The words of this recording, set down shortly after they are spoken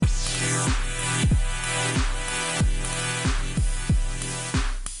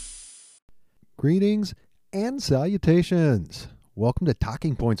Greetings and salutations. Welcome to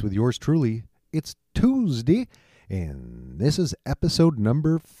Talking Points with yours truly. It's Tuesday, and this is episode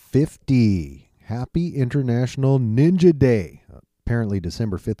number 50. Happy International Ninja Day. Apparently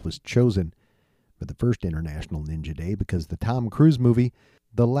December 5th was chosen for the first International Ninja Day because the Tom Cruise movie,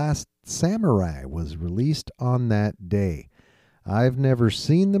 The Last Samurai, was released on that day. I've never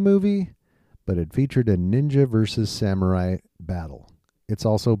seen the movie, but it featured a ninja versus samurai battle. It's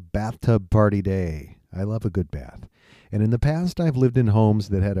also Bathtub Party Day. I love a good bath. And in the past, I've lived in homes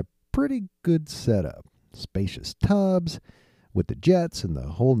that had a pretty good setup. Spacious tubs with the jets and the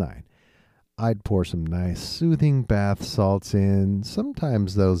whole nine. I'd pour some nice soothing bath salts in.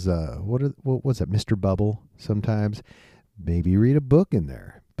 Sometimes those, what was that, Mr. Bubble? Sometimes maybe read a book in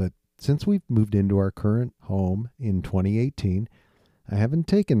there. But since we've moved into our current home in 2018, I haven't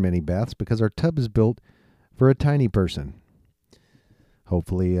taken many baths because our tub is built for a tiny person.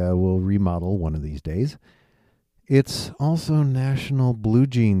 Hopefully we'll remodel one of these days. It's also National Blue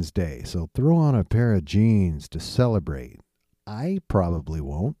Jeans Day, so throw on a pair of jeans to celebrate. I probably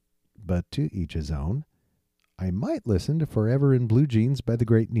won't, but to each his own. I might listen to Forever in Blue Jeans by the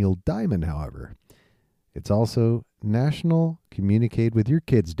great Neil Diamond, however. It's also National Communicate with Your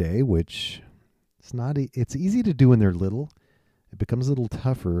Kids Day, which it's easy to do when they're little. It becomes a little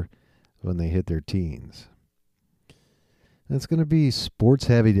tougher when they hit their teens. It's going to be sports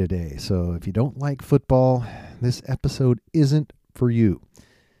heavy today, so if you don't like football, this episode isn't for you.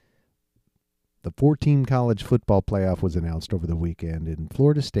 The 4-team college football playoff was announced over the weekend, and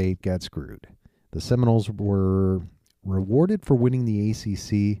Florida State got screwed. The Seminoles were rewarded for winning the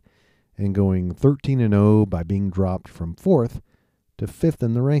ACC and going 13-0 by being dropped from 4th to 5th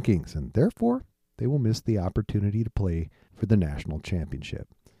in the rankings, and therefore they will miss the opportunity to play for the national championship.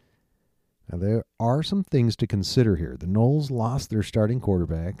 Now, there are some things to consider here. The Noles lost their starting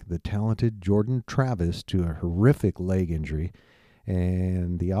quarterback, the talented Jordan Travis, to a horrific leg injury,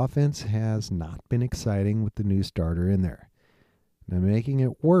 and the offense has not been exciting with the new starter in there. Now, making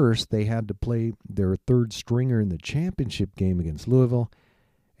it worse, they had to play their third stringer in the championship game against Louisville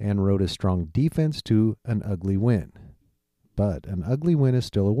and rode a strong defense to an ugly win. But an ugly win is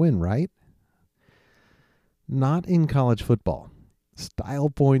still a win, right? Not in college football. Style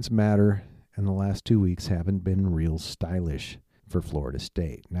points matter, and the last 2 weeks haven't been real stylish for Florida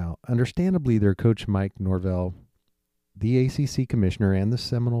State. Now, understandably, their coach Mike Norvell, the ACC commissioner, and the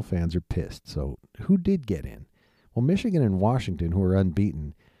Seminole fans are pissed. So who did get in? Well, Michigan and Washington, who are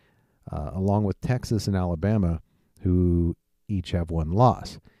unbeaten, along with Texas and Alabama, who each have one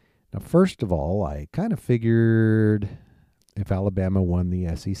loss. Now, first of all, I kind of figured if Alabama won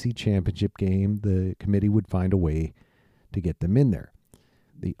the SEC championship game, the committee would find a way to get them in there.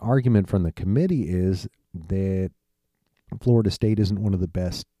 The argument from the committee is that Florida State isn't one of the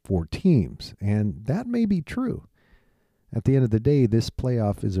best 4 teams, and that may be true. At the end of the day, this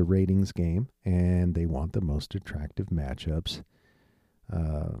playoff is a ratings game, and they want the most attractive matchups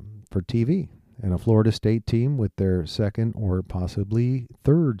for TV. And a Florida State team with their second or possibly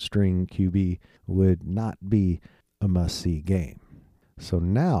third string QB would not be a must-see game. So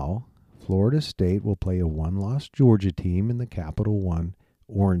now Florida State will play a one-loss Georgia team in the Capital One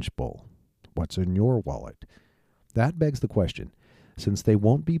Orange Bowl. What's in your wallet? That begs the question. Since they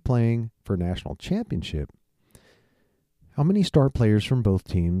won't be playing for national championship, how many star players from both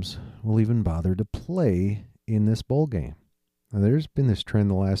teams will even bother to play in this bowl game? Now, there's been this trend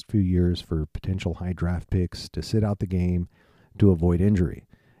the last few years for potential high draft picks to sit out the game to avoid injury.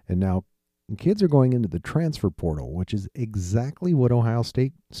 And now kids are going into the transfer portal, which is exactly what Ohio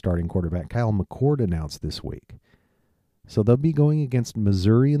State starting quarterback Kyle McCord announced this week. So they'll be going against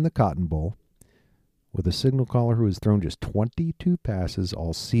Missouri in the Cotton Bowl with a signal caller who has thrown just 22 passes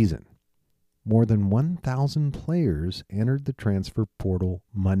all season. More than 1,000 players entered the transfer portal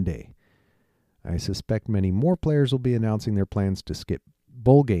Monday. I suspect many more players will be announcing their plans to skip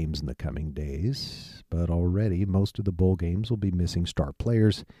bowl games in the coming days, but already most of the bowl games will be missing star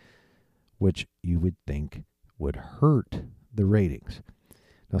players, which you would think would hurt the ratings.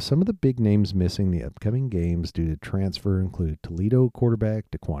 Now, some of the big names missing the upcoming games due to transfer include Toledo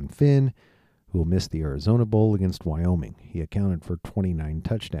quarterback DeQuan Finn, who will miss the Arizona Bowl against Wyoming. He accounted for 29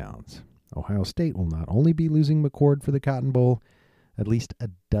 touchdowns. Ohio State will not only be losing McCord for the Cotton Bowl, at least a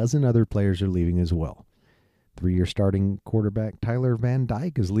dozen other players are leaving as well. 3-year starting quarterback Tyler Van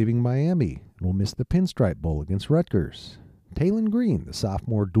Dyke is leaving Miami and will miss the Pinstripe Bowl against Rutgers. Talon Green, the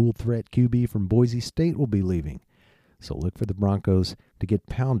sophomore dual-threat QB from Boise State, will be leaving. So look for the Broncos to get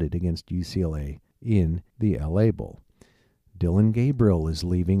pounded against UCLA in the LA Bowl. Dylan Gabriel is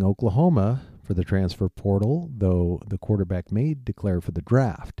leaving Oklahoma for for the transfer portal, though the quarterback may declare for the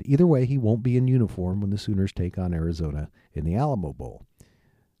draft. Either way, he won't be in uniform when the Sooners take on Arizona in the Alamo Bowl.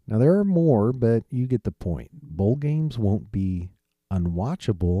 Now, there are more, but you get the point. Bowl games won't be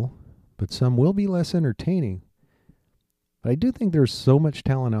unwatchable, but some will be less entertaining. But I do think there's so much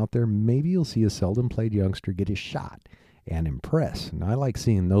talent out there, maybe you'll see a seldom played youngster get his shot and impress. And I like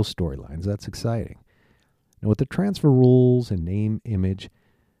seeing those storylines. That's exciting. Now, with the transfer rules and name, image,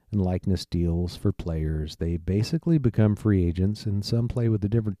 and likeness deals for players, they basically become free agents, and some play with a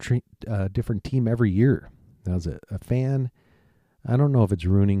different team every year. Now, as a fan, I don't know if it's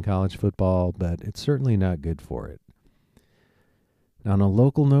ruining college football, but it's certainly not good for it. Now, on a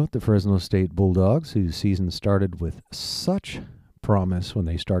local note, the Fresno State Bulldogs, whose season started with such promise when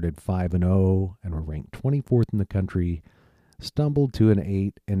they started 5-0 and were ranked 24th in the country, stumbled to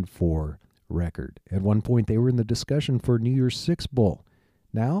an 8-4 record. At one point, they were in the discussion for New Year's Six Bowl.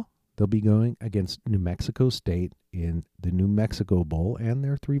 Now, they'll be going against New Mexico State in the New Mexico Bowl, and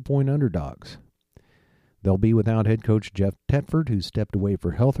they're 3-point underdogs. They'll be without head coach Jeff Tedford, who stepped away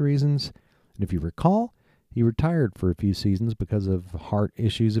for health reasons. And if you recall, he retired for a few seasons because of heart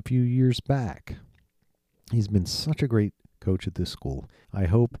issues a few years back. He's been such a great coach at this school. I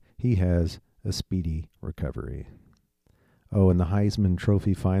hope he has a speedy recovery. Oh, and the Heisman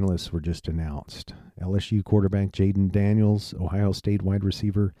Trophy finalists were just announced. LSU quarterback Jaden Daniels, Ohio State wide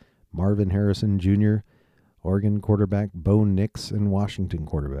receiver Marvin Harrison Jr., Oregon quarterback Bo Nix, and Washington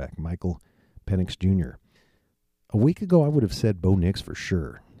quarterback Michael Penix Jr. A week ago, I would have said Bo Nix for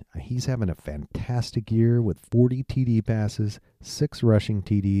sure. He's having a fantastic year with 40 TD passes, 6 rushing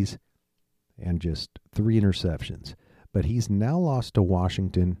TDs, and just 3 interceptions. But he's now lost to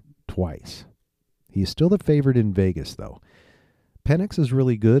Washington twice. He's still the favorite in Vegas, though. Penix is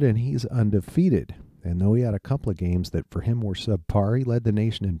really good, and he's undefeated. And though he had a couple of games that for him were subpar, he led the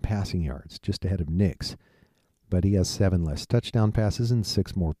nation in passing yards, just ahead of Nix. But he has 7 less touchdown passes and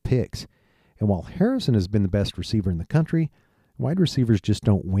 6 more picks. And while Harrison has been the best receiver in the country, wide receivers just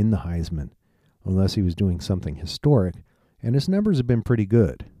don't win the Heisman unless he was doing something historic, and his numbers have been pretty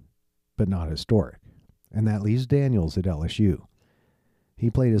good, but not historic. And that leaves Daniels at LSU. He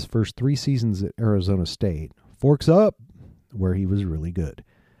played his first 3 seasons at Arizona State, forks up, where he was really good.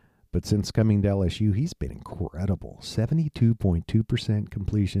 But since coming to LSU, he's been incredible. 72.2%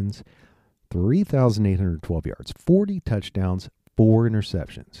 completions, 3,812 yards, 40 touchdowns, 4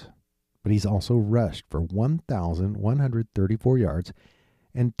 interceptions. But he's also rushed for 1,134 yards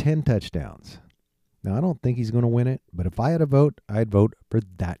and 10 touchdowns. Now, I don't think he's going to win it, but if I had a vote, I'd vote for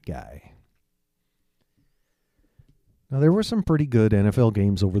that guy. Now, there were some pretty good NFL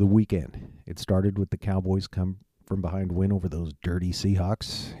games over the weekend. It started with the Cowboys come-from-behind win over those dirty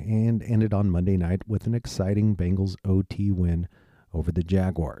Seahawks and ended on Monday night with an exciting Bengals OT win over the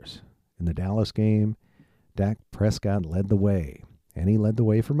Jaguars. In the Dallas game, Dak Prescott led the way, and he led the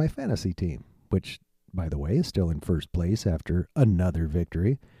way for my fantasy team, which, by the way, is still in first place after another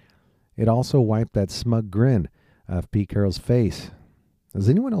victory. It also wiped that smug grin off Pete Carroll's face. Has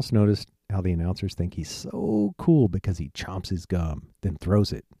anyone else noticed how the announcers think he's so cool because he chomps his gum, then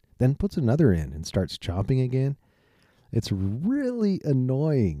throws it, then puts another in and starts chomping again? It's really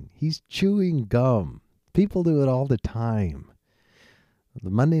annoying. He's chewing gum. People do it all the time. The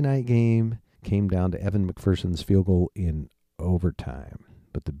Monday night game came down to Evan McPherson's field goal in overtime.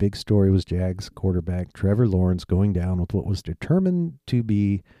 But the big story was Jags quarterback Trevor Lawrence going down with what was determined to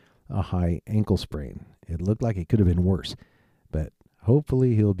be a high ankle sprain. It looked like it could have been worse, but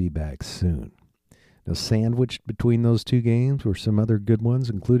hopefully he'll be back soon. Now, sandwiched between those 2 games were some other good ones,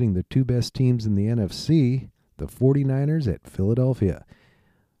 including the 2 best teams in the NFC, the 49ers at Philadelphia.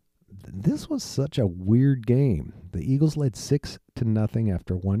 This was such a weird game. The Eagles led 6-0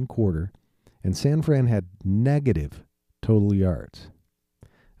 after 1 quarter, and San Fran had negative total yards.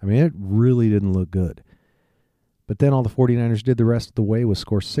 I mean, it really didn't look good. But then all the 49ers did the rest of the way was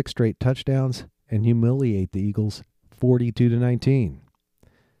score 6 straight touchdowns and humiliate the Eagles 42-19.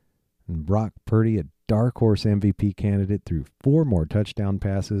 And Brock Purdy, a dark horse MVP candidate, threw 4 more touchdown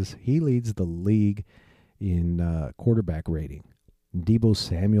passes. He leads the league in quarterback rating. Deebo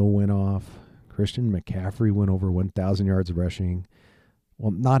Samuel went off. Christian McCaffrey went over 1,000 yards rushing.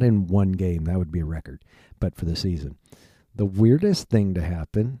 Well, not in one game. That would be a record. But for the season. The weirdest thing to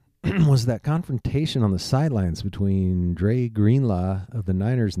happen was that confrontation on the sidelines between Dre Greenlaw of the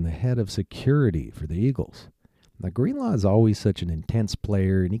Niners and the head of security for the Eagles. Now, Greenlaw is always such an intense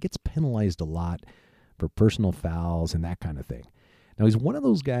player, and he gets penalized a lot for personal fouls and that kind of thing. Now, he's one of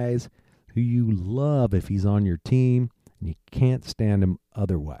those guys who you love if he's on your team, and you can't stand him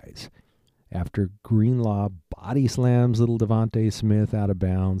otherwise. After Greenlaw body slams little Devontae Smith out of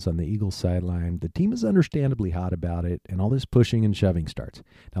bounds on the Eagles sideline, the team is understandably hot about it, and all this pushing and shoving starts.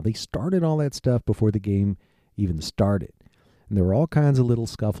 Now, they started all that stuff before the game even started, and there were all kinds of little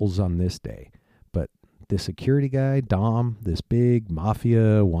scuffles on this day. But this security guy, Dom, this big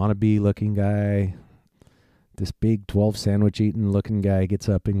mafia wannabe-looking guy, this big 12 sandwich-eating looking guy gets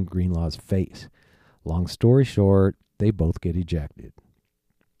up in Greenlaw's face. Long story short, they both get ejected.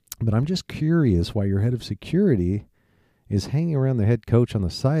 But I'm just curious why your head of security is hanging around the head coach on the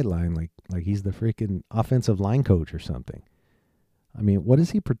sideline like he's the freaking offensive line coach or something. I mean, what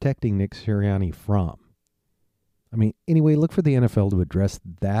is he protecting Nick Sirianni from? I mean, anyway, look for the NFL to address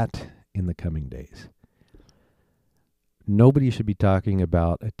that in the coming days. Nobody should be talking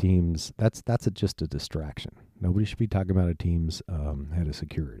about a team's, that's just a distraction. Nobody should be talking about a team's head of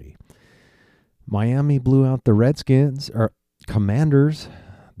security. Miami blew out the Redskins, or Commanders.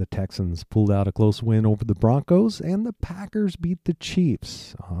 The Texans pulled out a close win over the Broncos, and the Packers beat the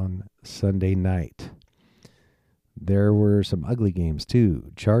Chiefs on Sunday night. There were some ugly games,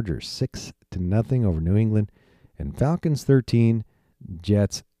 too. Chargers 6-0 over New England, and Falcons 13,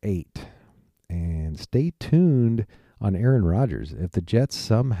 Jets 8. And stay tuned on Aaron Rodgers. If the Jets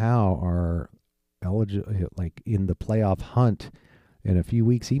somehow are eligible, like in the playoff hunt in a few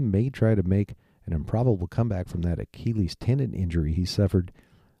weeks, he may try to make an improbable comeback from that Achilles tendon injury he suffered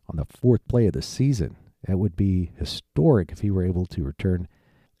on the fourth play of the season. That would be historic if he were able to return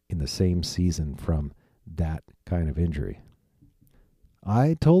in the same season from that kind of injury.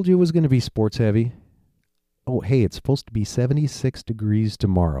 I told you it was going to be sports heavy. Oh, hey, it's supposed to be 76 degrees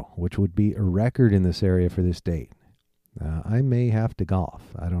tomorrow, which would be a record in this area for this date. I may have to golf.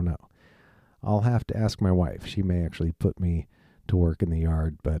 I don't know. I'll have to ask my wife. She may actually put me to work in the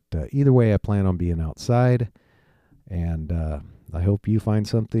yard. But either way, I plan on being outside. And I hope you find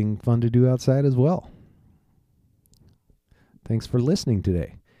something fun to do outside as well. Thanks for listening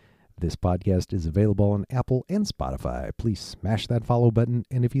today. This podcast is available on Apple and Spotify. Please smash that follow button.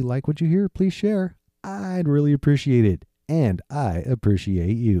 And if you like what you hear, please share. I'd really appreciate it. And I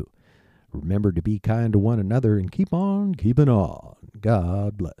appreciate you. Remember to be kind to one another and keep on keeping on.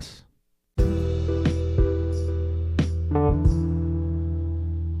 God bless.